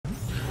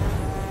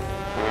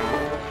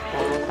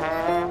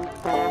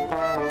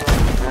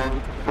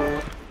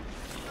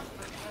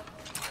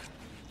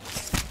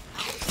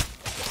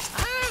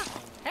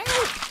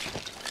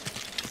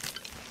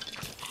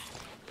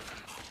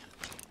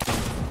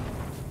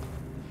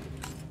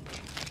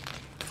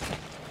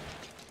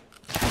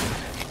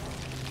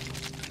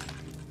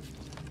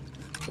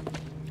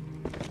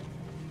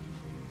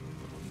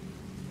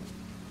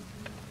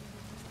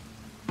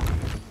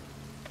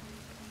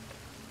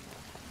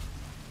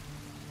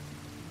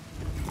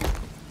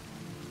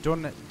Do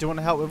you want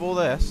to help with all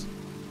this?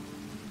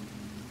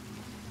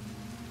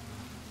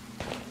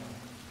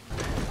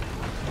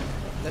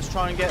 Let's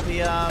try and get the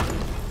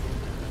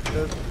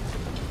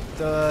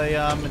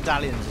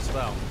medallions as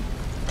well.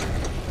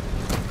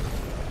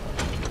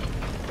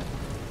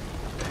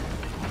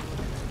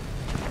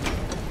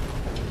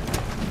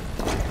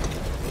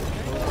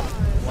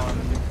 One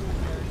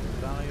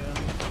medallion.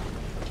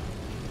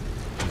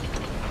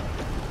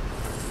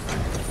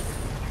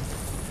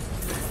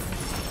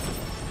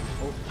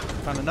 Oh,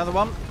 found another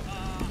one.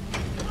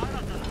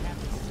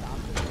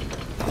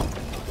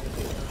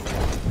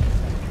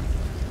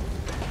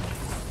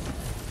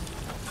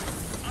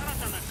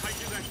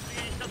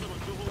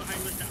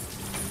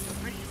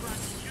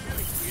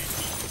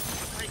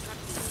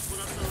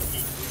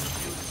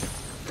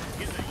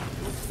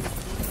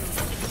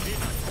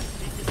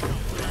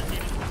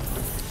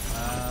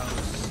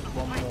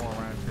 One more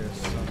around here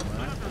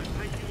somewhere.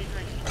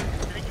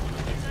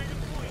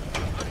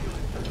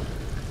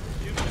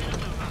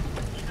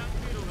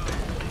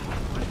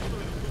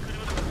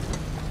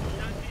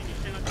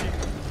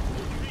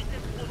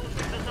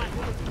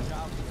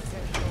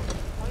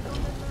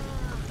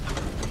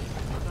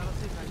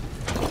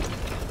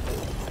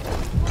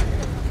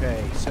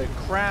 Okay,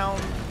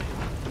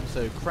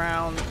 so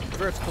crown,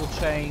 vertical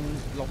chain,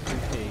 lock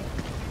and key.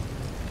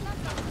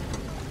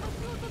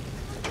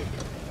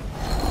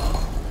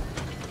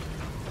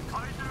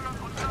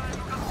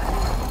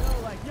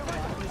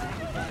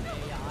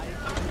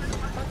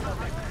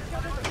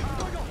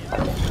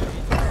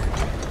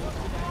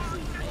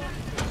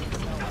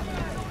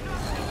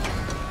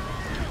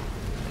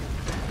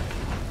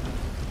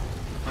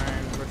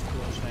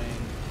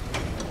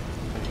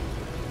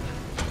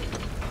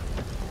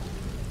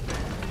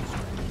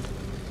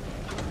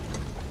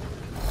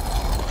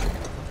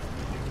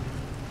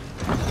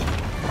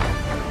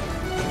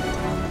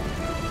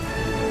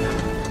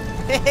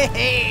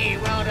 Hey,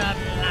 well done,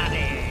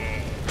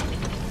 laddie.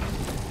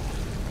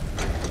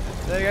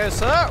 There you go,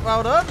 sir.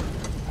 Well done.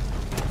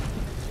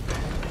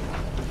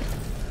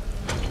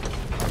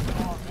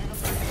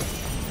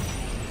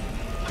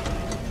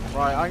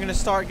 Right, I'm gonna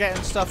start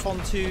getting stuff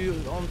onto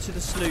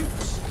the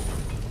sloops.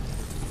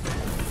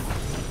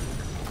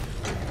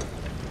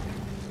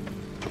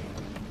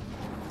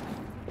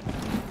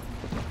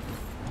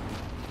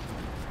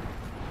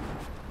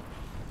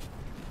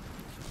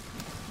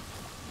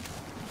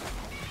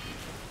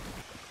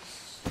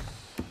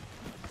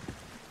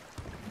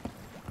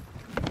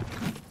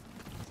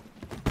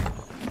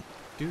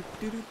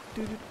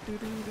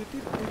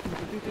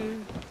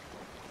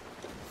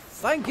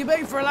 Thank you,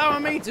 mate, for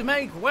allowing me to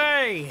make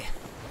way.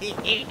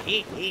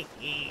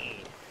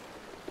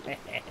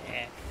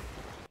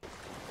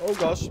 Oh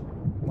gosh.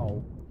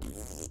 Oh.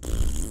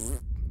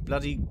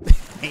 Bloody.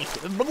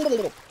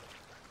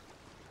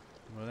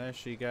 Well, there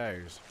she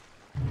goes.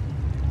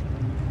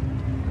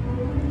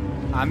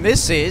 And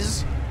this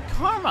is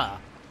karma.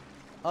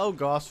 Oh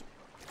gosh.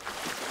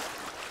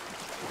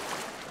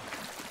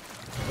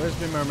 Where's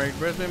my mermaid?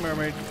 Where's my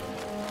mermaid?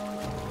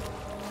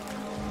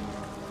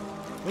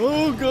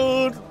 Oh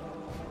god!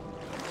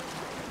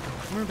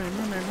 Mermaid,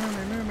 mermaid,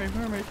 mermaid, mermaid,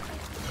 mermaid.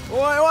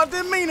 Oh, I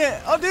didn't mean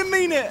it! I didn't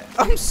mean it!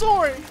 I'm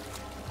sorry!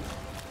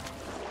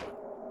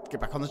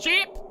 Get back on the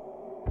ship!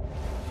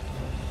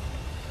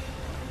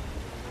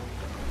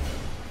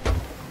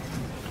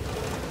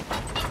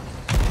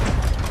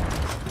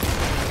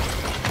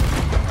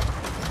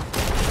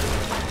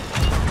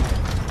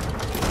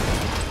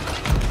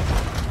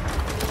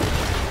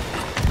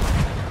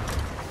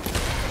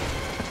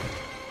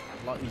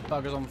 Light these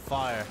buggers on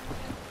fire.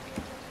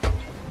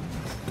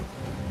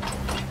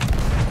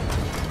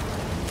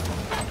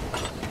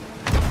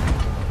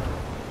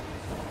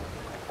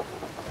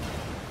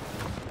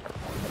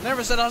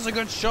 Never said I was a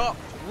good shot.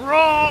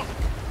 Rock!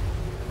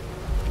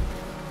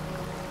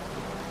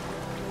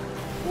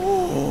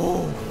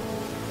 Oh,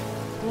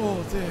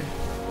 oh dear.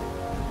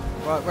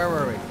 Right, where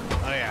were we?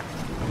 Oh yeah.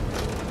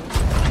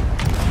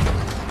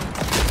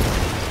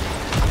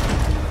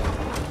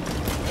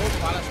 Oh,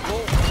 ballast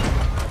ball.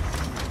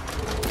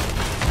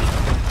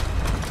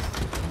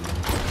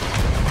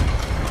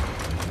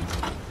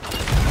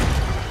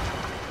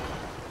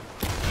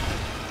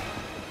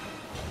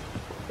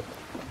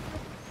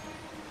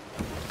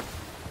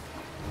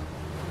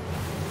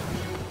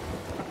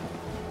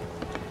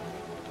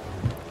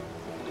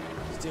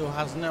 Still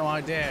has no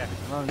idea.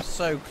 I'm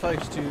so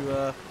close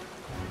to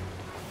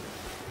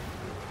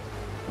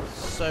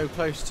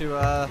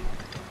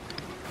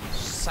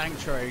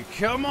sanctuary.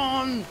 Come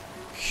on,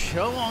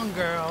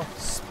 girl,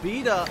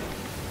 speed up.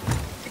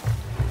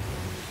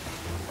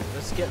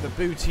 Let's get the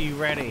booty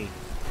ready.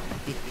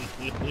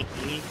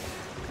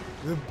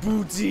 The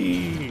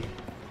booty.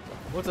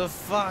 What a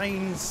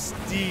fine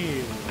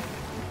steal.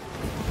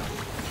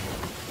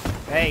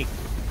 Hey,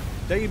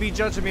 don't you be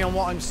judging me on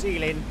what I'm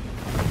stealing.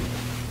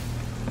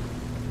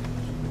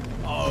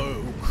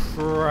 Oh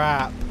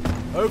crap.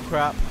 Oh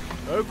crap.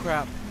 Oh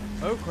crap.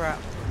 Oh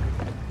crap.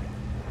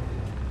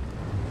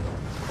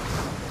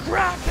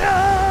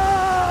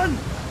 Kraken!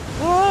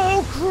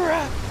 Oh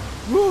crap!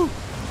 Woo!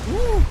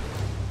 Woo!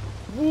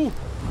 Woo!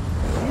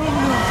 Oh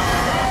no!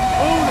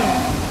 Oh no!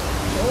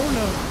 Oh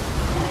no!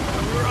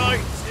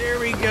 Right, here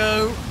we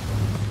go.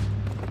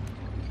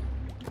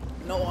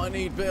 Not what I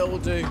need, but it'll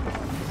do.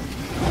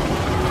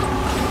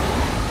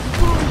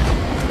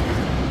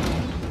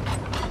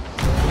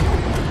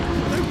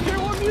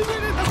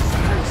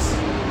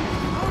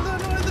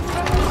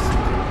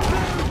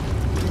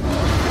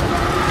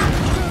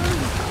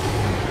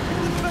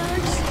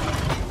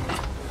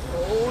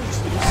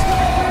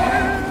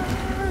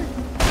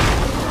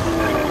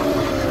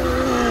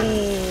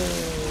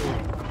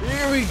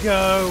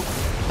 Go.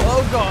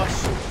 Oh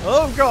gosh.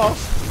 Oh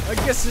gosh. I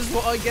guess this is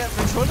what I get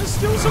for trying to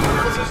steal someone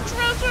else's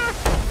treasure.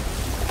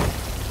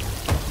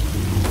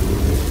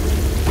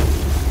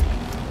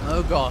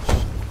 Oh gosh.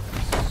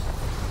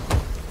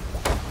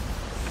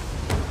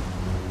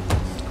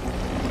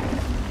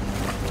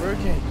 We're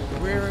okay.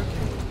 We're okay.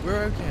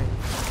 We're okay.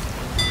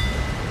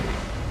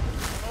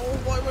 Oh,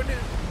 why would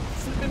it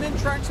flipping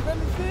interact with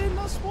anything?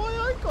 That's why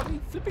I got me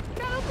flipping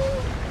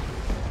candle.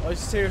 I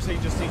seriously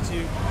just need to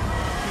keep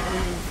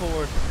moving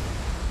forward.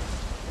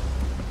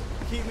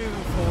 Keep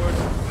moving forward.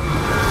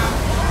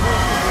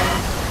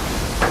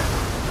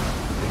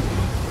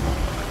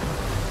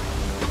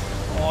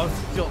 Oh, I've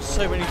got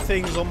so many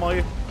things on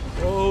my...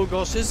 Oh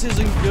gosh, this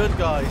isn't good,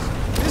 guys.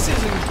 This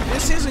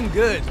isn't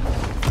good.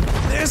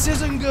 This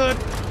isn't good.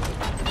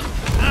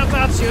 How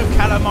about your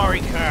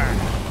calamari curd?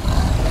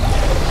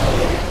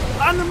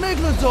 And the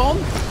megalodon?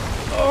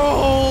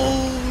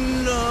 Oh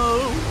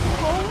no.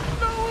 Oh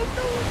no,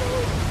 no,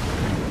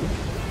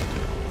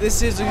 no.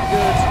 This isn't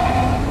good.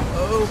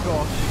 Oh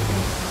gosh.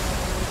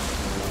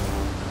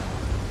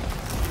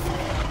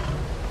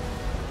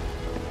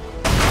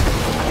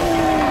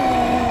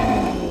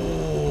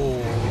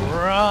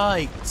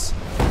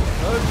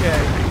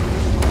 Okay.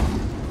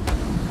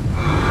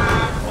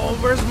 Oh,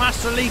 where's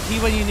Master Leaky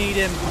when you need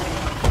him?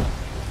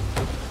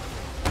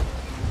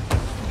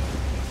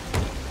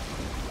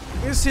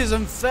 This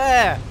isn't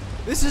fair.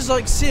 This is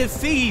like Sea of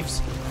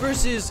Thieves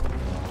versus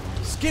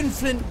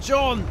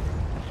SkinFlintJon.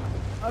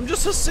 I'm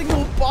just a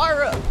single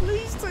pirate.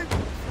 Please don't.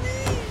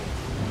 Please.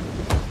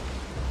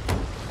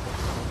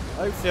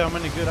 Hopefully I'm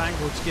in a good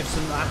angle to give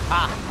some...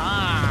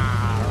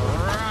 Aha!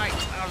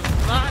 Right, how's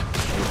that?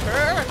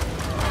 Her.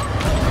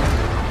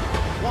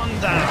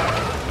 One down.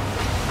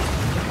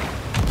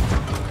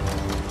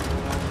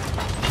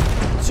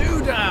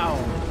 Two down.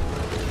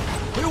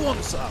 Who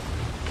wants some?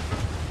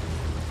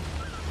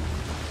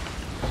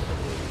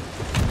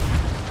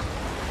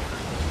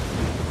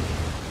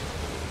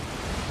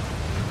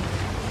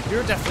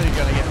 You're definitely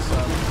gonna get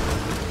some.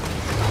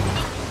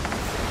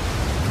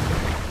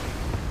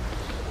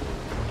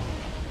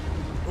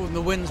 Oh, and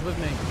the wind's with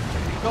me.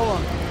 Go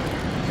on.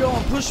 Go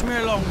on, push me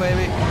along,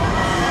 baby.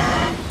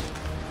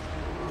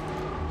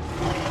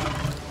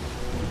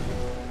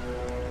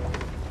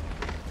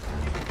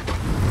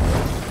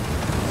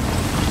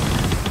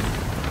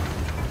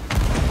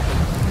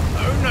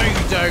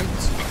 Don't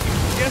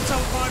get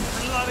off my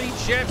bloody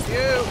ship,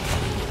 you!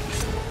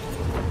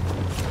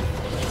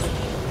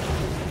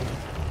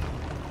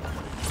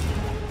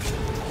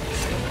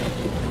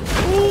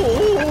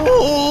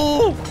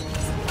 Ooh.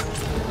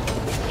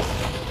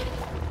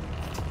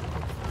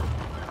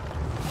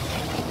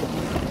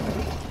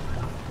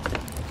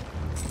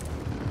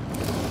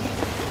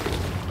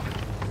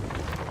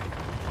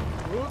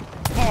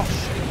 Gosh!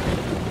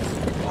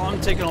 Oh,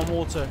 I'm taking on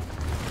water.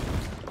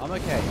 I'm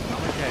okay.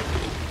 I'm okay.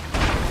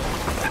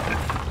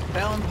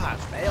 Bail and patch,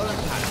 bail and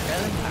patch,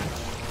 bail and patch.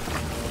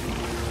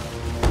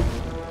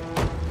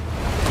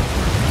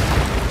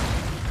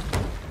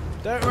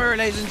 Don't worry,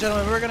 ladies and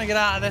gentlemen, we're gonna get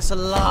out of this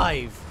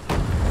alive.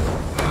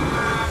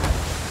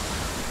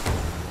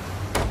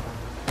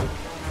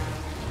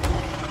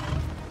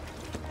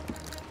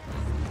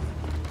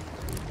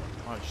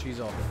 Alright, she's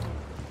off.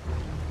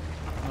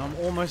 And I'm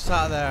almost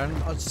out of there,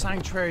 and our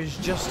sanctuary is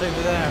just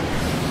over there.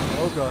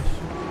 Oh gosh.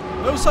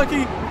 No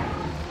Saki!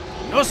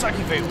 No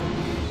Saki fail!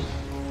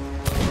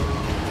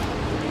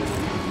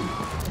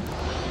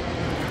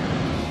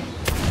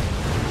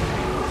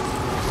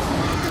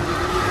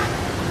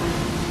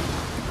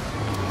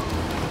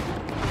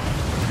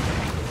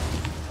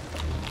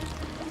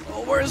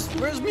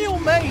 Where's me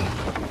old mate?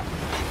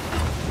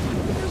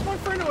 Where's my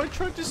friend who I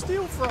tried to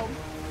steal from?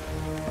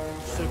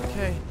 It's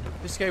okay.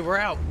 It's okay, we're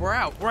out. We're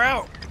out. We're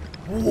out.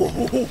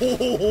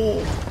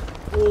 Whoa.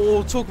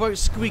 Oh, talk about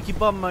squeaky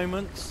bum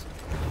moments.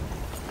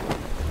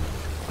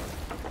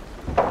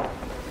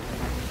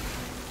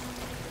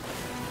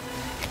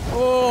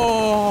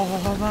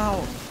 Oh, I'm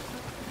out.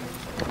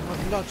 My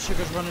blood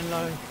sugar's running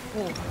low.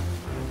 Oh.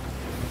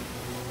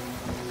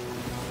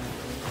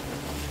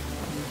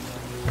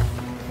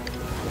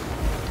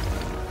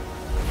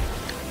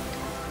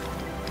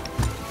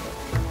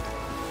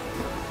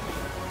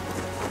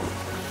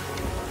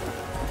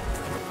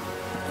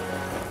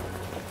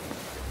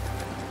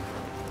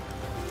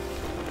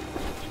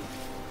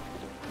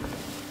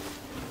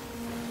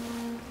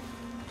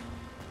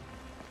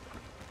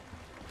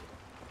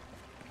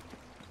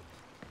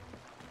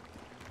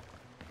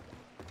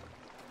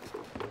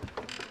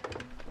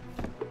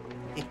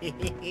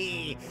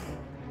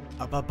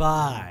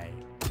 Bye-bye.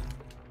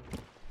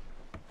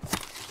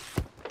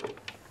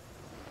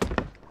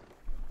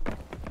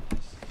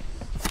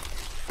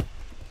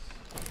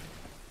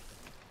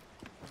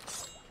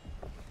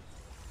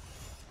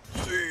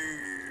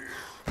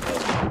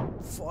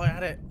 Fly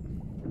at it.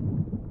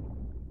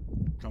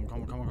 Come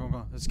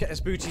on. Let's get this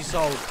booty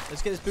sold.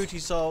 Let's get this booty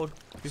sold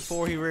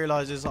before he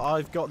realizes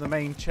I've got the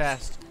main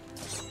chest.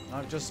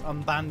 I've just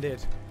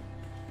unbanded.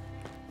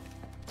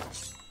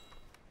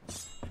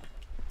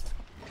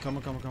 Come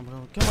on.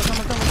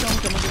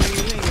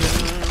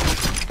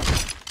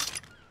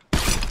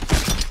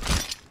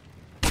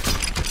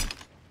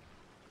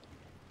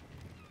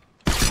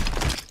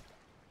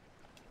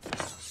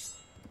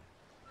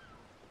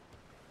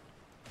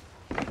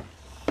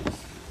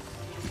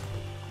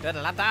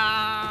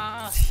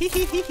 Da-da-da-da!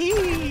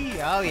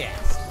 Hee-hee-hee-hee! Oh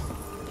yes!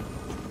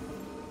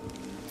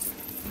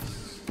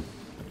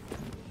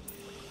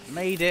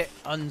 Made it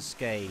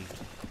unscathed.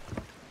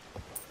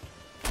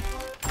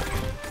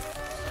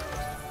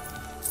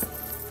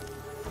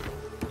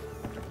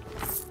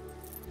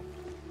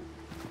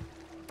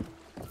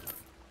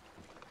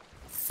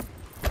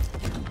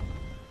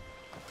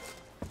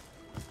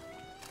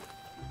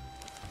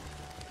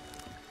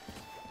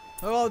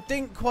 Well, I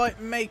didn't quite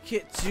make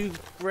it to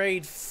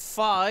grade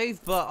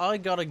 5, but I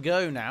gotta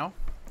go now.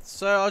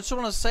 So I just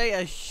want to say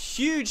a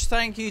huge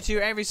thank you to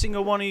every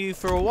single one of you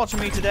for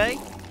watching me today.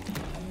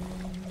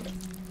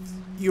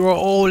 You are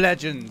all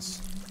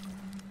legends.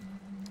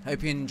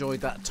 Hope you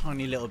enjoyed that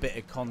tiny little bit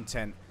of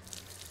content.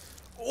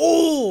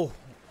 Almost.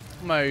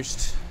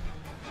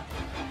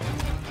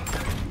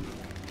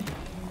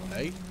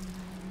 Hey.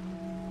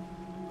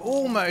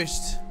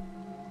 Almost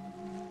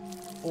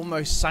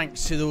sank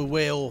to the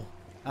will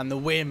and the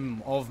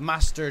whim of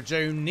Master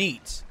Joe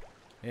Neat.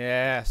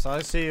 Yes,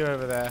 I see you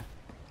over there.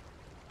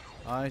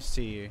 I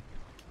see you.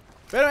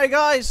 But anyway,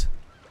 guys,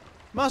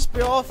 must be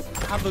off.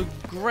 Have a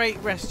great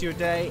rest of your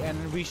day,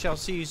 and we shall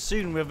see you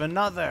soon with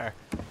another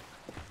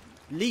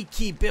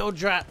Leaky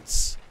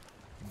Bildrats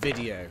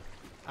video.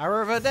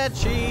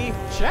 Arrivederci.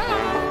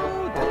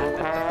 Ciao.